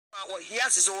he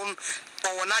has his own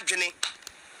or journey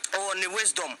or the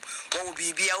wisdom or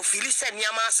be a Phyllis and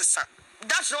Yamasa.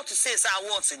 That's not to say it's our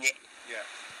words in it. Yeah.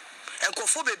 And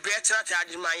Kofobe Bretra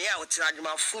Tajmaya or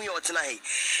Trajma Fuyo Tanahi.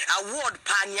 Award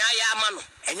Panyaya Mano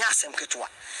and Yasem Ketua.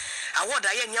 Award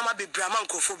I Yama be Brahman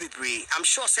Kofobe Bre. I'm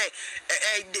sure say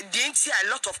didn't see a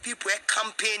lot of people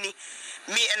campaigning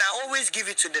me, and I always give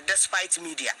it to the despite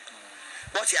media.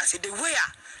 What you say the way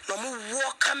no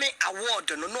more coming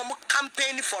award, no more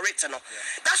campaign for it. No,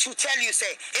 that should tell you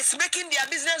say it's making their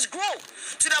business grow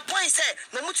to the point say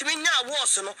no more to me now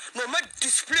awards, no more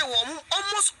display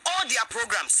almost all their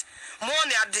programs. More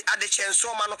at the chance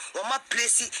so man or my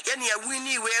place any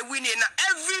winning where winning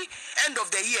every end of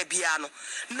the year piano.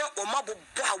 No or my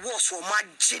awards for my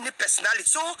genie personality.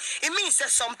 So it means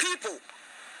that some people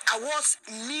awards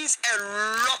means a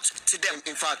lot to them.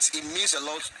 In fact, it means a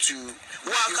lot to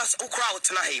crowd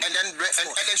tonight. And then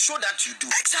show that you do.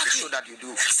 Exactly. Show that you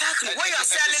do. Exactly. When you're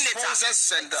selling it,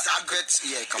 and the adverts,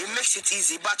 it makes it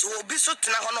easy. But will be so you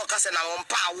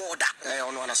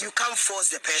can't force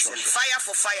the person. Sure. Fire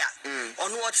for fire.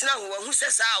 On what now? Who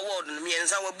says our award? Me and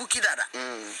our bookie dada.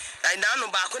 And now no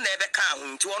back on never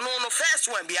come to no first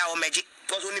one be our magic.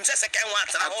 Because when him say second one,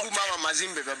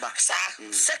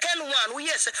 second one,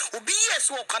 yes, will be yes.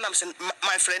 What can I say,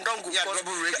 my friend? Don't go.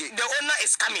 The owner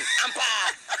is coming.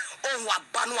 Oh, what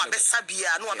banwa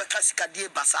besabia? No, be classical dear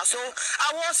basa. So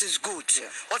ours is good.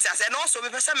 What I said, and also we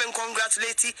person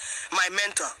congratulate my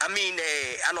mentor. I mean,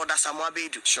 another Samoa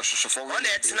Bedu. Sure. On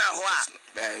it now,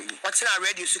 what's now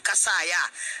ready to Kasaya?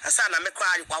 I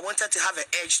wanted to have an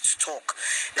edge to talk.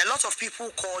 A lot of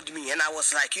people called me, and I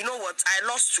was like, you know what? I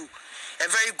lost to a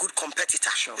very good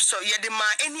competitor. Sure. So yeah,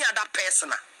 any other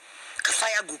person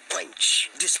fire go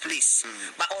quench this place.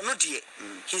 But no dear,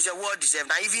 he's a award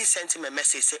deserved. I even sent him a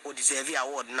message say oh deserve the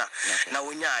award now. Now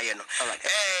we know. All right.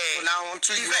 Now on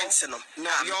to events your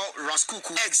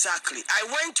Raskuku. Exactly. I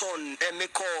went on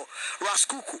Meko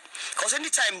Raskuku because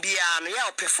anytime be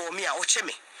perform me or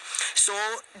chemi. So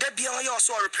the beyond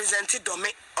also represented Dome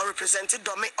or represented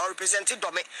Dome.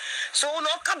 So no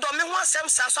can Dome one so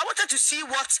I wanted to see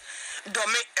what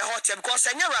Dome hotel because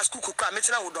I never asked Kuku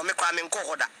meeting with Dome Kwame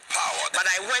Kohoda. But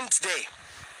I went there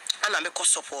and I make a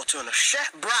support on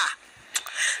share bra.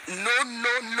 No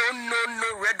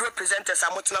red representatives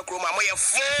are not Kroma.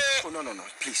 No,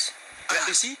 please.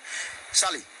 You see,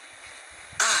 Sally.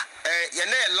 Your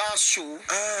last show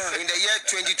in the year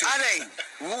 2020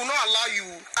 we will not allow you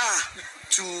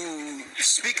to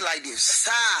speak like this.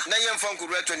 Sir. Now you're from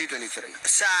 2023.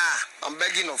 Sir. I'm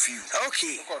begging of you.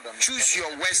 Okay. Choose your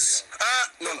words.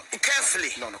 No. Carefully.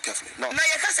 No, carefully. No. Now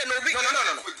you can't say no.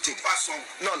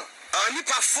 No.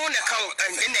 Nipa phone account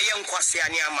in the young Kwasi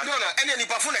Anyama. No, any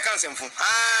nipa phone account sem phone.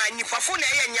 Nipa phone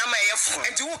Anyama e phone.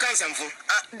 And who can sem phone?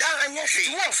 That anya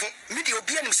hwe. Who phone? Me dey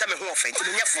obi anim say me ho offend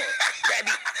me nya phone.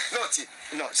 Baby.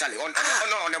 No, Sally. On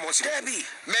the most. Baby.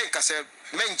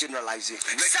 Men generalize it.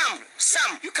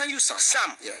 Some. You can use some.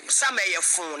 Some e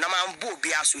phone na man bo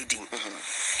bi aso edin.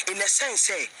 In a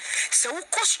sense say we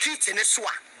go street in so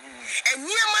a. And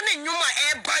nyama na nyuma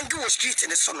e bang wo street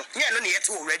in so no. Nya no na yet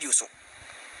already so.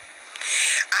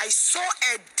 I saw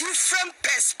a different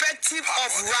perspective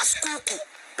of Raskuku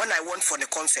when I went for the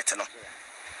concert. No,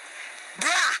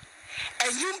 bra,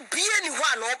 and you be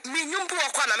anyone, me, you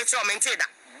broke on a metal maintainer.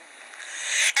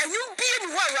 And you be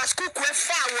anyone, Raskuku,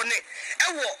 far on it.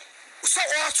 So,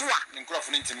 what's what?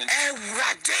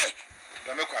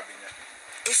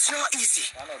 It's not easy.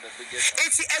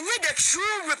 It's the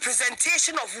true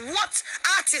representation of what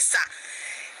artists are.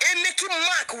 And making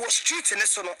Mark was treating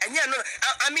this one. And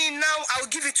I mean, now I'll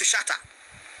give it to Shatta.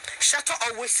 Shatta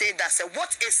always say that.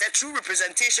 What is a true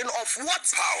representation of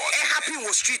what happened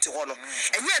was treated on?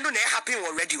 And it happened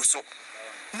already. So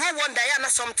no one Diana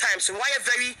sometimes why are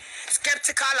very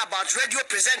skeptical about radio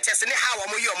presenters and how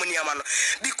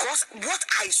because what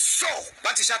I saw.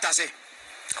 What did Shatta say?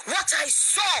 What I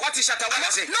saw. What is Shatta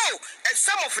say? No, and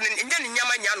some of them in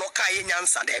Yamanya no Kai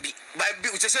Yansa Debbie. No,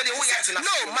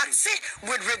 Maxi,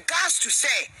 with regards to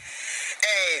say,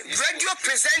 radio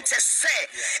presenters say,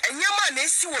 and Yaman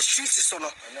is was streets so no,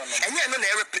 and you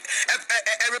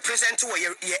represent your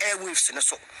airwaves and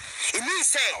so. It means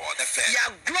say, you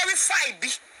glorified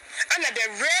be under the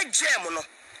red gem.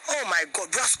 Oh my God,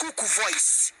 Raskuku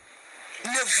voice.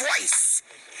 Ne voice.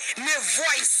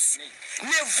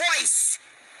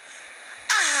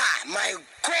 My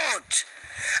God.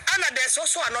 And there's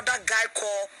also another guy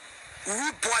called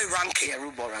Rude Boy Ranking. Yeah,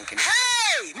 Rude Boy Ranking.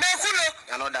 Hey, Mekulo.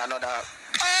 Another.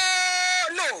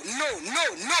 No.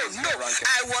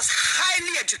 I was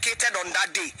highly educated on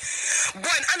that day.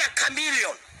 Boy, and a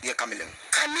chameleon. Yeah, chameleon.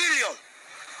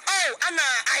 Oh Oh, Anna,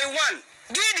 I won.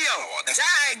 Gideon.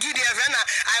 Gideon,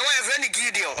 I want a friend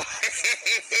Gideon.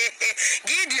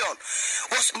 Gideon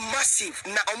was massive.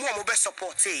 Na omo be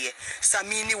support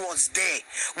Samini was there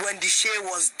when the Shea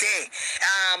was there.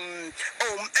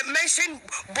 Mention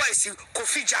boys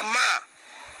Kofi Jama.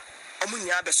 Omo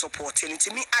nya be supporting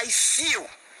it. Me I feel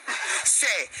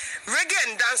say reggae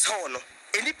and dance hall no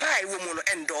any pie woman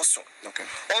endorse. Okay.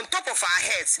 On top of our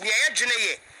heads,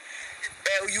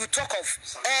 you talk of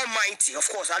Almighty, of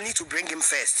course. I need to bring him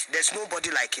first. There's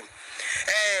nobody like him.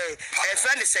 A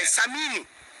friend says Samini,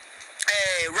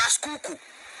 Raskuku,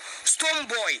 Stone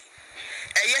Boy,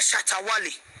 Shatta,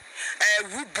 wale,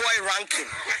 Root Boy Ranking,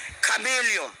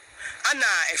 Chameleon. And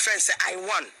a friend said I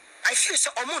won. I feel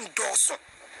so Omon Dawson.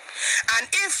 And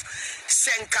if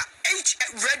Senka H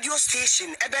radio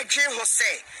station Ebedre will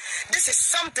say this is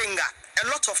something that a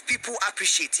lot of people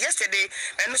appreciate. Yesterday,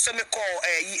 and also me call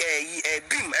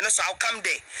Beam, and also I'll come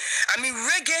there. I mean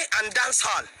reggae and dance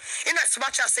hall. In as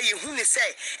much as say who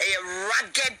say a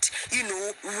ragged,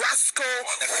 rascal,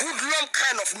 hoodlum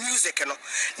kind of music,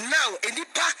 Now,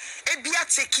 Edipa, Ebia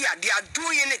Tekia, they are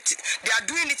doing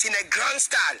it in a grand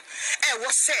style.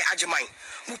 What say Ajamai?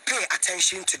 We pay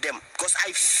attention to them because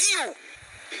I feel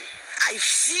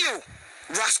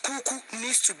Raskuku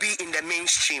needs to be in the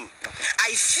mainstream.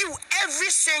 I feel every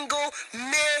single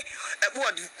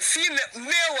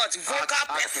female vocal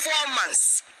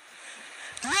performance.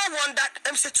 No one that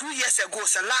say 2 years ago,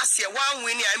 so last year, one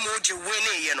winning emoji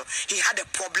winning, he had a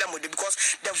problem with it because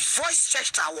the voice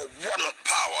changed our one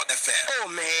power. The fair. Oh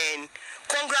man,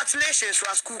 congratulations,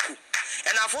 Raskuku.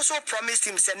 And I've also promised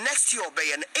him, say next year,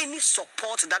 any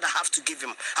support that I have to give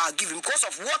him, I'll give him because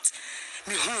of what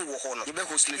me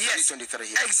yes, 2023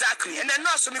 here. Exactly. And then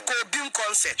also me call Beam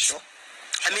concert. Sure.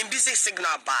 I mean busy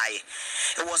signal by.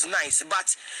 It was nice.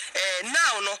 But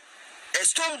now no a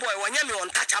Stone Boy when you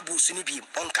untouchable sinibi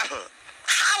on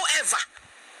however,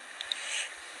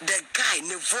 the guy in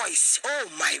the voice, oh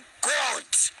my God.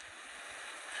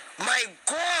 My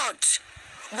God.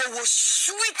 With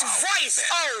sweet voice.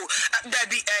 Oh, there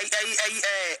be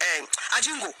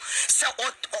Ajingo. So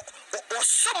or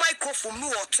some microphone no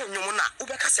or to nyumuna.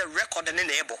 Ubeka se record in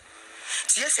the able.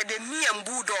 Yesterday me and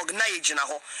Bulldog na ejina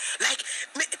ho. Like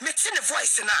me the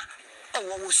voice na.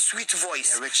 Oh, sweet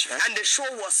voice. Yeah, rich, and the show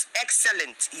was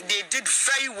excellent. They did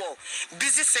very well.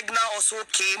 Busy Signal also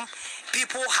came.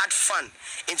 People had fun.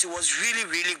 And it was really,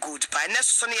 really good. But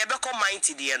next Sunday, I become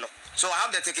mighty, So I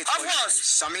have the ticket. Of course.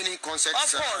 Samini concert.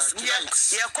 Of course.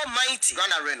 Yeah, come mighty.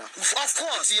 Grand Arena. Of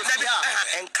course.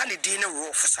 And Canadian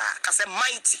rough, sir. Because I'm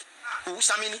mighty. Who,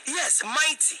 Samini? Yes,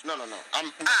 mighty. No.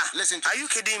 Listen to are you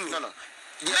kidding me? No.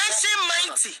 Mention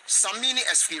mighty. Samini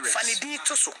experience. Funny D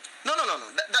Toso. No.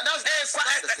 That's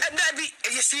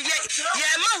you see, my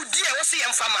dear, what's the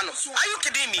infamano? Are you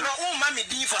kidding me? No, mommy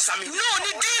D for Samini. No. Oh,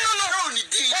 you're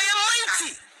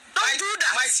mighty. Don't do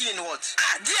that. Mighty in what?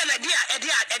 Dear, I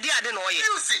didn't know it.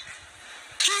 Music.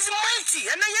 He's mighty,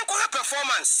 and then you call her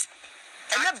performance.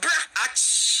 And that bra.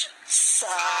 That's